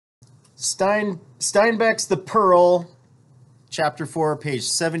Steinbeck's The Pearl, Chapter 4, page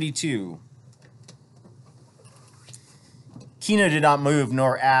 72. Kino did not move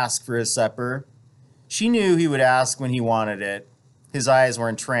nor ask for his supper. She knew he would ask when he wanted it. His eyes were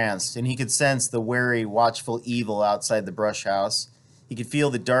entranced, and he could sense the wary, watchful evil outside the brush house. He could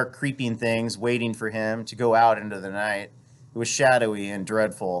feel the dark, creeping things waiting for him to go out into the night. It was shadowy and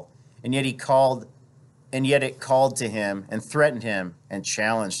dreadful, and yet it called to him and threatened him and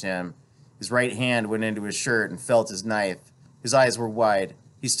challenged him. His right hand went into his shirt and felt his knife. His eyes were wide.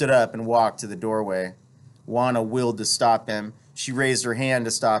 He stood up and walked to the doorway. Juana willed to stop him. She raised her hand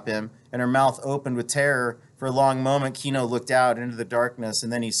to stop him, and her mouth opened with terror. For a long moment, Kino looked out into the darkness,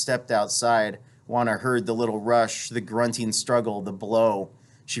 and then he stepped outside. Juana heard the little rush, the grunting struggle, the blow.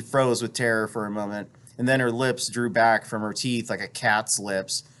 She froze with terror for a moment, and then her lips drew back from her teeth like a cat's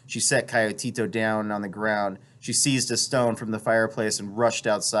lips. She set Coyotito down on the ground. She seized a stone from the fireplace and rushed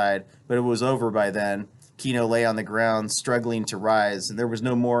outside, but it was over by then. Kino lay on the ground, struggling to rise, and there was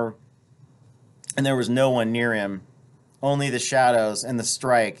no one near him. Only the shadows and the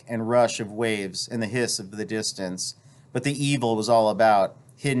strike and rush of waves and the hiss of the distance. But the evil was all about,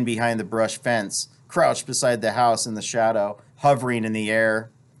 hidden behind the brush fence, crouched beside the house in the shadow, hovering in the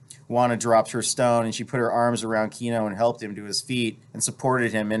air. Juana dropped her stone, and she put her arms around Kino and helped him to his feet and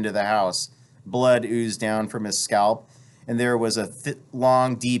supported him into the house. Blood oozed down from his scalp, and there was a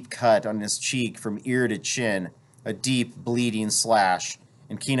long, deep cut on his cheek from ear to chin, a deep, bleeding slash,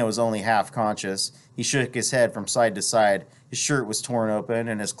 and Kino was only half conscious. He shook his head from side to side. His shirt was torn open,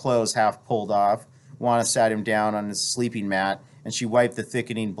 and his clothes half pulled off. Juana sat him down on his sleeping mat, and she wiped the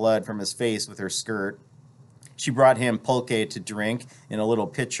thickening blood from his face with her skirt. She brought him pulque to drink in a little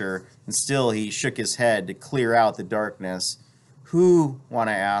pitcher, and still he shook his head to clear out the darkness. "Who?"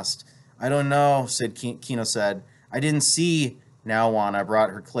 Juana asked. "I don't know," Kino said. "I didn't see." Now Juana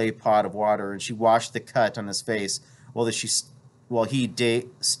brought her clay pot of water, and she washed the cut on his face while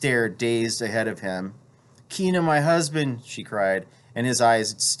he stared dazed ahead of him. "Kino, my husband," she cried, and his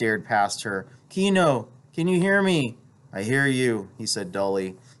eyes stared past her. "Kino, can you hear me?" "I hear you," he said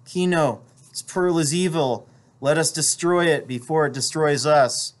dully. "Kino, this pearl is evil. Let us destroy it before it destroys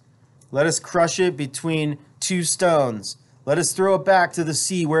us. Let us crush it between two stones. Let us throw it back to the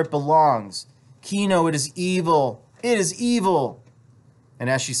sea where it belongs. Kino, it is evil. It is evil."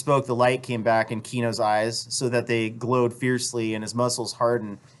 And as she spoke, the light came back in Kino's eyes so that they glowed fiercely, and his muscles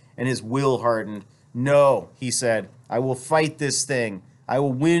hardened and his will hardened. "No," he said, "I will fight this thing. I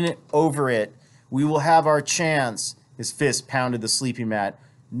will win over it. We will have our chance." His fist pounded the sleeping mat.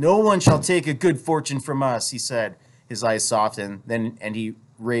 "No one shall take a good fortune from us," he said. His eyes softened, and he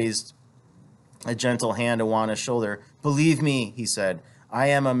raised a gentle hand to Juana's shoulder. "Believe me," he said, "I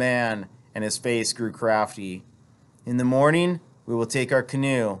am a man," and his face grew crafty. "In the morning, we will take our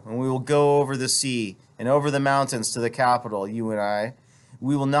canoe, and we will go over the sea and over the mountains to the capital, you and I.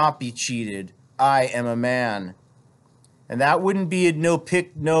 We will not be cheated. I am a man." And that wouldn't be no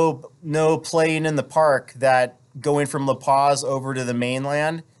playing in the park, that going from La Paz over to the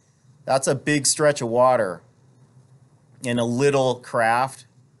mainland. That's a big stretch of water in a little craft.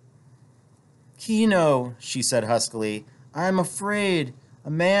 "Kino," she said huskily, "I am afraid. A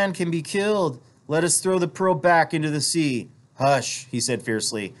man can be killed. Let us throw the pearl back into the sea." "Hush," he said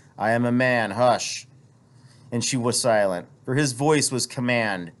fiercely. "I am a man. Hush." And she was silent, for his voice was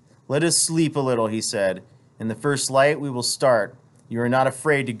command. "Let us sleep a little," he said. "In the first light we will start. You are not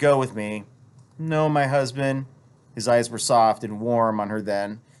afraid to go with me?" "No, my husband." His eyes were soft and warm on her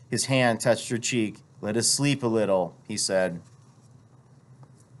then. His hand touched her cheek. "Let us sleep a little," he said.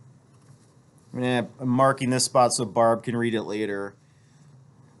 I'm marking this spot so Barb can read it later.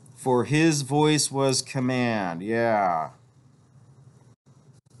 For his voice was command. Yeah.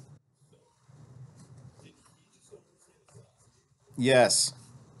 Yes.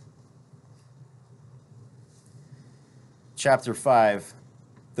 Chapter 5.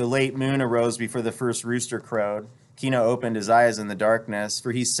 The late moon arose before the first rooster crowed. Kino opened his eyes in the darkness,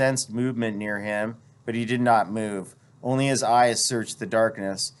 for he sensed movement near him, but he did not move. Only his eyes searched the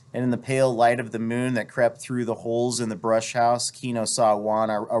darkness, and in the pale light of the moon that crept through the holes in the brush house, Kino saw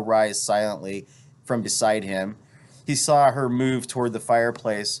Juana arise silently from beside him. He saw her move toward the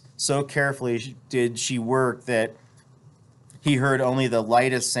fireplace. So carefully did she work that he heard only the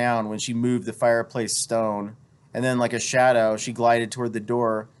lightest sound when she moved the fireplace stone. And then, like a shadow, she glided toward the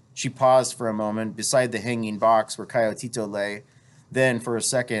door. She paused for a moment beside the hanging box where Coyotito lay. Then, for a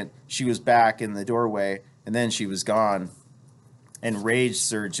second, she was back in the doorway, and then she was gone. And rage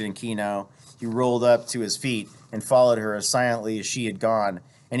surged in Kino. He rolled up to his feet and followed her as silently as she had gone,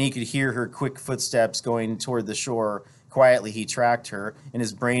 and he could hear her quick footsteps going toward the shore, Quietly he tracked her, and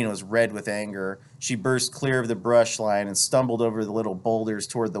his brain was red with anger. She burst clear of the brush line and stumbled over the little boulders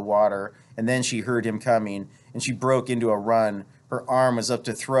toward the water, and then she heard him coming, and she broke into a run. Her arm was up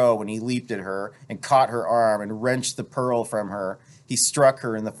to throw when he leaped at her and caught her arm and wrenched the pearl from her. He struck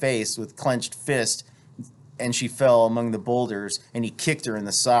her in the face with clenched fist, and she fell among the boulders, and he kicked her in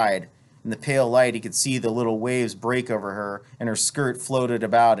the side. In the pale light, he could see the little waves break over her, and her skirt floated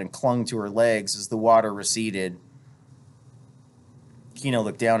about and clung to her legs as the water receded. Kino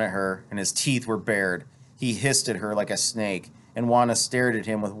looked down at her, and his teeth were bared. He hissed at her like a snake, and Juana stared at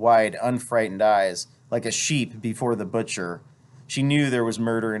him with wide, unfrightened eyes, like a sheep before the butcher. She knew there was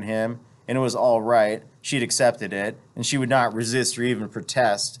murder in him, and it was all right. She'd accepted it, and she would not resist or even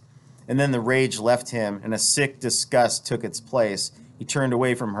protest. And then the rage left him, and a sick disgust took its place. He turned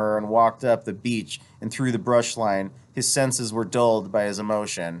away from her and walked up the beach and through the brush line. His senses were dulled by his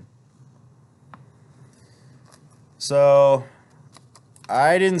emotion. So,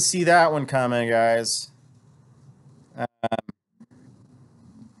 I didn't see that one coming, guys.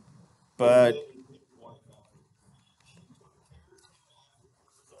 But,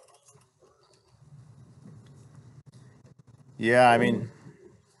 yeah, I mean,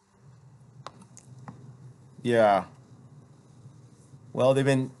 yeah. Well,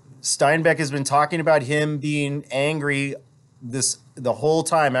 Steinbeck has been talking about him being angry the whole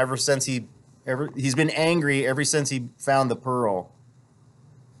time he's been angry ever since he found the pearl.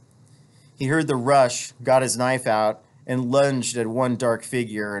 He heard the rush, got his knife out, and lunged at one dark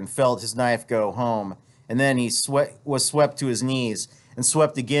figure and felt his knife go home. And then was swept to his knees and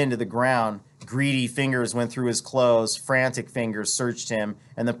swept again to the ground. Greedy fingers went through his clothes, frantic fingers searched him,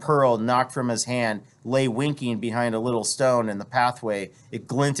 and the pearl, knocked from his hand, lay winking behind a little stone in the pathway. It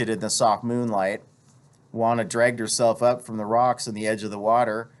glinted in the soft moonlight. Juana dragged herself up from the rocks on the edge of the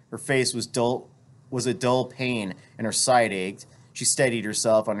water. Her face was a dull pain, and her side ached. She steadied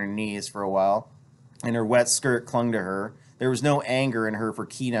herself on her knees for a while, and her wet skirt clung to her. There was no anger in her for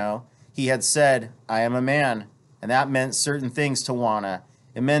Kino. He had said, "I am a man," and that meant certain things to Juana.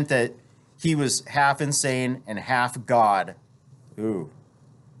 It meant that he was half insane and half God. Ooh.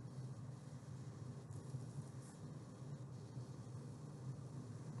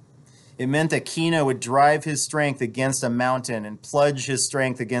 It meant that Kino would drive his strength against a mountain and plunge his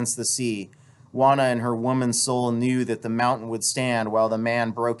strength against the sea. Juana in her woman's soul knew that the mountain would stand while the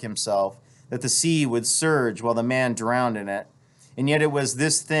man broke himself, that the sea would surge while the man drowned in it. And yet it was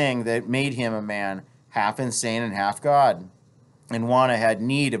this thing that made him a man, half insane and half God. And Juana had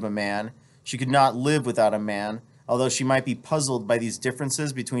need of a man. She could not live without a man, although she might be puzzled by these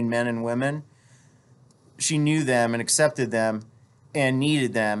differences between men and women. She knew them and accepted them and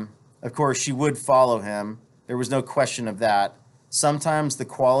needed them. Of course, she would follow him. There was no question of that. Sometimes the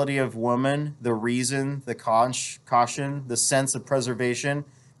quality of woman, the reason, the caution, the sense of preservation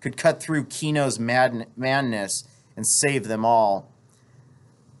could cut through Kino's madness and save them all.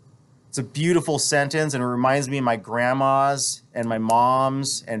 It's a beautiful sentence, and it reminds me of my grandma's and my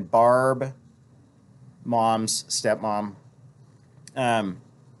mom's and Barb, mom's stepmom. And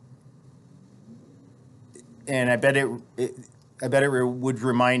I bet it would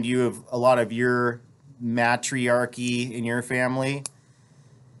remind you of a lot of your matriarchy in your family.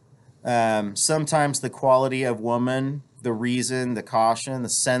 Sometimes the quality of woman, the reason, the caution, the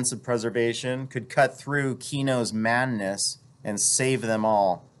sense of preservation could cut through Kino's madness and save them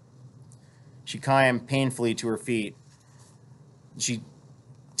all. She climbed painfully to her feet. She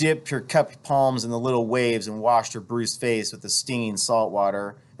dipped her cupped palms in the little waves and washed her bruised face with the stinging salt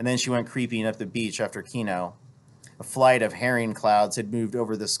water, and then she went creeping up the beach after Kino. A flight of herring clouds had moved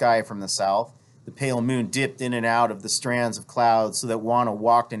over the sky from the south. The pale moon dipped in and out of the strands of clouds so that Juana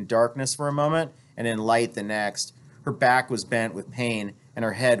walked in darkness for a moment and in light the next. Her back was bent with pain, and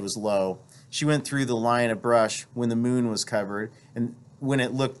her head was low. She went through the line of brush when the moon was covered, and when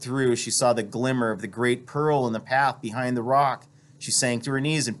it looked through, she saw the glimmer of the great pearl in the path behind the rock. She sank to her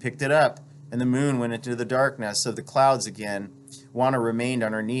knees and picked it up, and the moon went into the darkness of the clouds again. Juana remained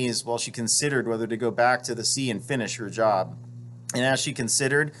on her knees while she considered whether to go back to the sea and finish her job. And as she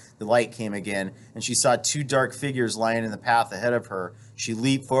considered, the light came again, and she saw two dark figures lying in the path ahead of her. She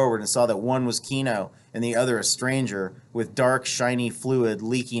leaped forward and saw that one was Kino, and the other a stranger, with dark, shiny fluid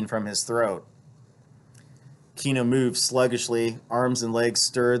leaking from his throat. Kino moved sluggishly, arms and legs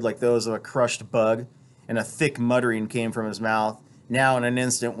stirred like those of a crushed bug, and a thick muttering came from his mouth. Now in an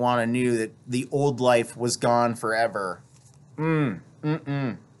instant, Juana knew that the old life was gone forever.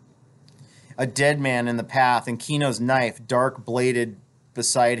 A dead man in the path, and Kino's knife, dark-bladed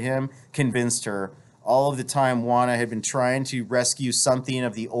beside him, convinced her. All of the time, Juana had been trying to rescue something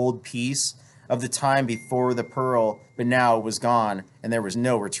of the old peace, of the time before the pearl, but now it was gone, and there was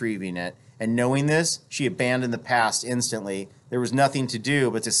no retrieving it. And knowing this, she abandoned the past instantly. There was nothing to do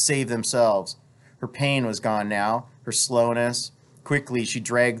but to save themselves. Her pain was gone now, her slowness. Quickly, she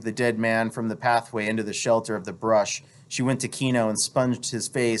dragged the dead man from the pathway into the shelter of the brush. She went to Kino and sponged his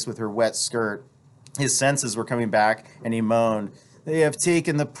face with her wet skirt. His senses were coming back, and he moaned, "They have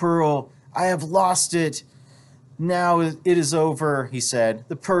taken the pearl. I have lost it. Now it is over," he said.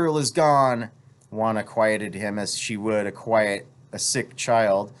 "The pearl is gone." Juana quieted him as she would quiet a sick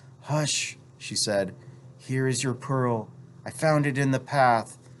child. "Hush," she said. "Here is your pearl. I found it in the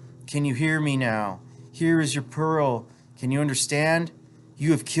path. Can you hear me now? Here is your pearl. Can you understand?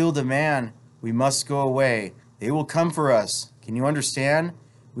 You have killed a man. We must go away. They will come for us. Can you understand?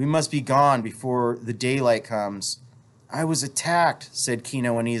 We must be gone before the daylight comes." "I was attacked," said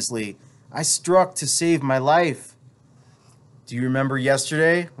Kino uneasily. "I struck to save my life." "Do you remember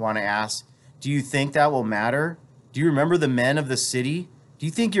yesterday?" Juana asked. "Do you think that will matter? Do you remember the men of the city? Do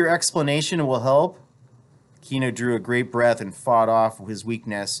you think your explanation will help?" Kino drew a great breath and fought off his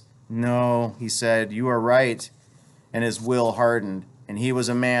weakness. "No," he said, "you are right." And his will hardened, and he was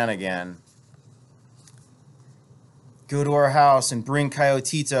a man again. "Go to our house and bring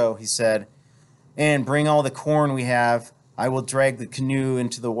Coyotito," he said, "and bring all the corn we have. I will drag the canoe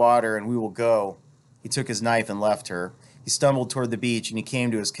into the water, and we will go." He took his knife and left her. He stumbled toward the beach, and he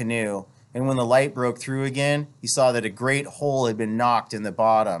came to his canoe. And when the light broke through again, he saw that a great hole had been knocked in the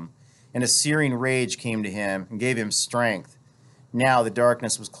bottom, and a searing rage came to him and gave him strength. Now the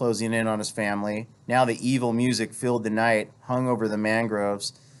darkness was closing in on his family. Now the evil music filled the night, hung over the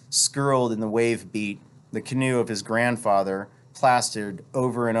mangroves, skirled in the wave beat. The canoe of his grandfather, plastered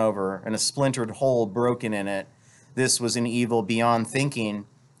over and over, and a splintered hole broken in it. This was an evil beyond thinking.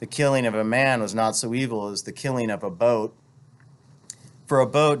 The killing of a man was not so evil as the killing of a boat. For a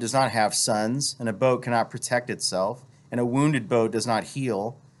boat does not have sons, and a boat cannot protect itself, and a wounded boat does not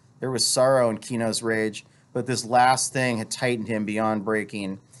heal. There was sorrow in Kino's rage, but this last thing had tightened him beyond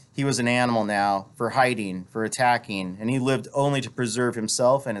breaking. He was an animal now, for hiding, for attacking, and he lived only to preserve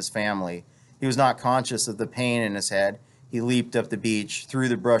himself and his family. He was not conscious of the pain in his head. He leaped up the beach, through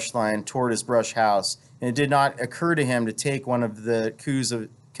the brush line, toward his brush house, and it did not occur to him to take one of the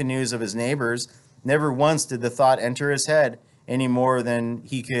canoes of his neighbors. Never once did the thought enter his head, any more than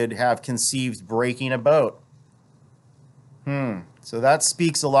he could have conceived breaking a boat. So that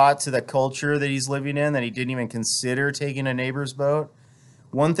speaks a lot to the culture that he's living in, that he didn't even consider taking a neighbor's boat.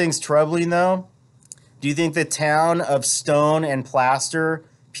 One thing's troubling, though. Do you think the town of Stone and Plaster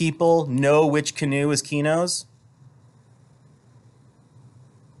people know which canoe is Kino's?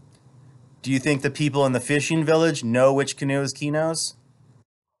 Do you think the people in the fishing village know which canoe is Kino's?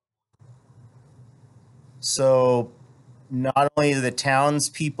 So not only are the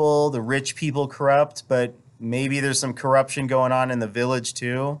townspeople, the rich people corrupt, but maybe there's some corruption going on in the village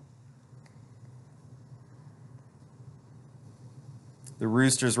too. The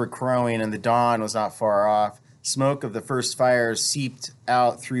roosters were crowing and the dawn was not far off. Smoke of the first fires seeped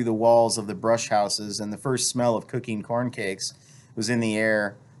out through the walls of the brush houses, and the first smell of cooking corn cakes was in the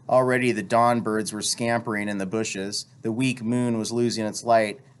air. Already the dawn birds were scampering in the bushes. The weak moon was losing its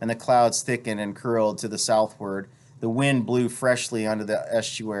light, and the clouds thickened and curled to the southward. The wind blew freshly onto the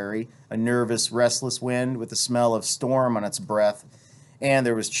estuary, a nervous, restless wind with the smell of storm on its breath, and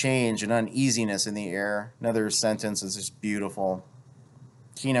there was change and uneasiness in the air. Another sentence is just beautiful.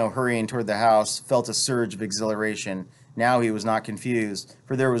 Kino, hurrying toward the house, felt a surge of exhilaration. Now he was not confused,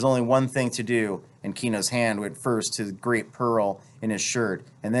 for there was only one thing to do, and Kino's hand went first to the great pearl in his shirt,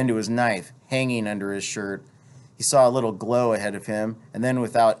 and then to his knife, hanging under his shirt. He saw a little glow ahead of him, and then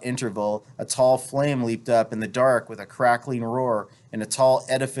without interval, a tall flame leaped up in the dark with a crackling roar, and a tall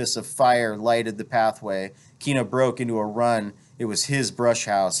edifice of fire lighted the pathway. Kino broke into a run. It was his brush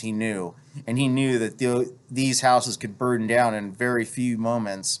house, he knew, and he knew that these houses could burn down in very few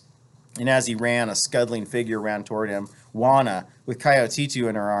moments. And as he ran, a scuttling figure ran toward him, Juana, with Coyotitu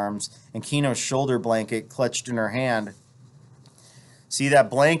in her arms, and Kino's shoulder blanket clutched in her hand. See,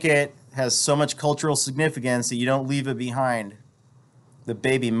 that blanket has so much cultural significance that you don't leave it behind. The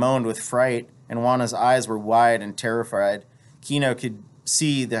baby moaned with fright, and Juana's eyes were wide and terrified. Kino could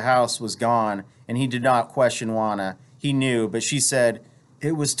see the house was gone, and he did not question Juana. He knew, but she said,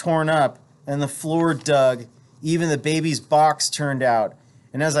 "It was torn up, and the floor dug. Even the baby's box turned out.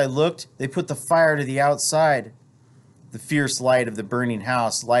 And as I looked, they put the fire to the outside." The fierce light of the burning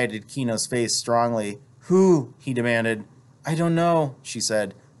house lighted Kino's face strongly. "Who?" he demanded. "I don't know," she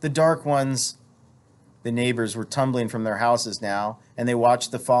said. "The dark ones." The neighbors were tumbling from their houses now, and they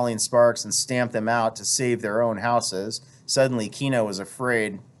watched the falling sparks and stamped them out to save their own houses. Suddenly, Kino was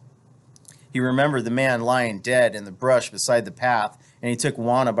afraid. He remembered the man lying dead in the brush beside the path, and he took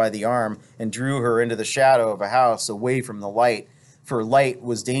Juana by the arm and drew her into the shadow of a house away from the light, for light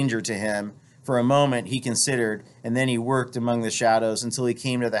was danger to him. For a moment he considered, and then he worked among the shadows until he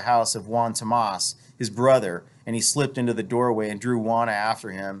came to the house of Juan Tomas, his brother, and he slipped into the doorway and drew Juana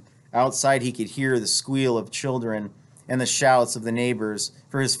after him. Outside he could hear the squeal of children and the shouts of the neighbors,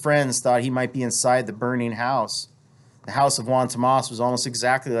 for his friends thought he might be inside the burning house. The house of Juan Tomas was almost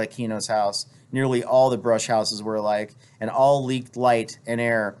exactly like Kino's house. Nearly all the brush houses were alike, and all leaked light and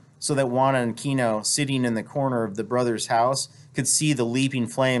air, so that Juana and Kino, sitting in the corner of the brother's house, could see the leaping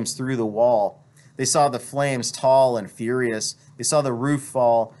flames through the wall. They saw the flames tall and furious. They saw the roof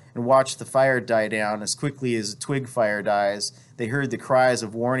fall and watched the fire die down as quickly as a twig fire dies. They heard the cries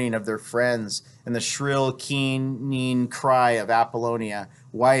of warning of their friends and the shrill, keening cry of Apollonia,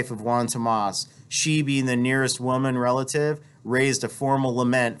 wife of Juan Tomas. She, being the nearest woman relative, raised a formal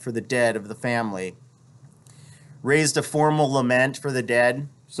lament for the dead of the family. Raised a formal lament for the dead.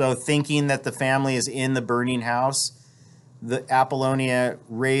 So thinking that the family is in the burning house, the Apollonia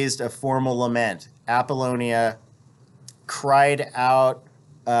raised a formal lament. Apollonia cried out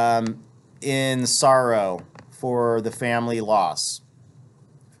in sorrow for the family loss.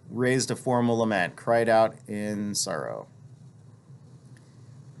 Raised a formal lament, cried out in sorrow.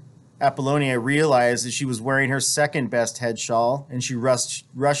 Apollonia realized that she was wearing her second best head shawl, and she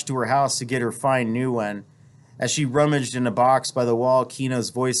rushed to her house to get her fine new one. As she rummaged in a box by the wall,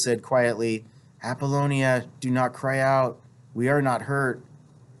 Kino's voice said quietly, "Apollonia, do not cry out. We are not hurt."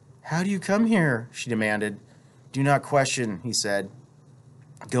 "How do you come here?" she demanded. "Do not question," he said.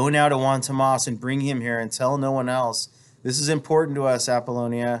 "Go now to Juan Tomas and bring him here and tell no one else. This is important to us,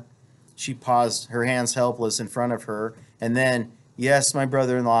 Apollonia." She paused, her hands helpless in front of her, and then, "Yes, my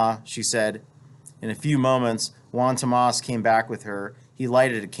brother-in-law," she said. In a few moments, Juan Tomas came back with her. He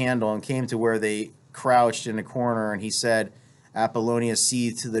lighted a candle and came to where they crouched in a corner, and he said, "Apollonia,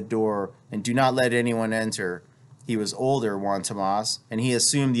 see to the door, and do not let anyone enter." He was older, Juan Tomas, and he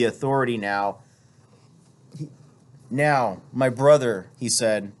assumed the authority now. "Now, my brother," he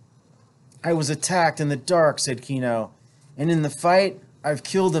said. "I was attacked in the dark," said Kino, "and in the fight, I've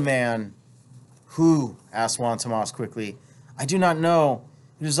killed a man." "Who?" asked Juan Tomas quickly. "I do not know.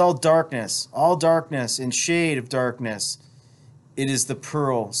 It is all darkness and shade of darkness." "It is the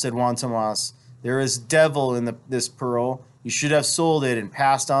pearl," said Juan Tomas. "There is devil in this pearl. You should have sold it and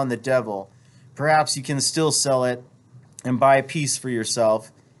passed on the devil. Perhaps you can still sell it and buy peace for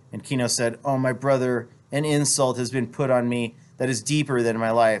yourself." And Kino said, "Oh, my brother, an insult has been put on me that is deeper than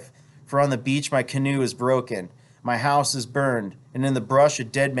my life. For on the beach my canoe is broken, my house is burned, and in the brush a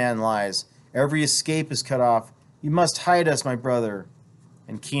dead man lies. Every escape is cut off. You must hide us, my brother."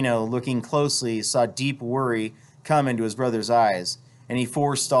 And Kino, looking closely, saw deep worry come into his brother's eyes, and he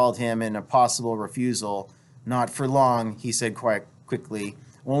forestalled him in a possible refusal. "Not for long," he said quite quickly.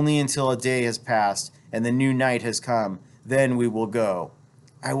 "Only until a day has passed and the new night has come. Then we will go."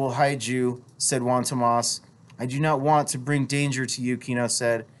 "I will hide you," said Juan Tomas. "I do not want to bring danger to you," Kino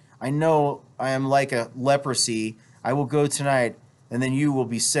said. "I know I am like a leprosy. I will go tonight, and then you will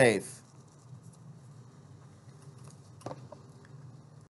be safe."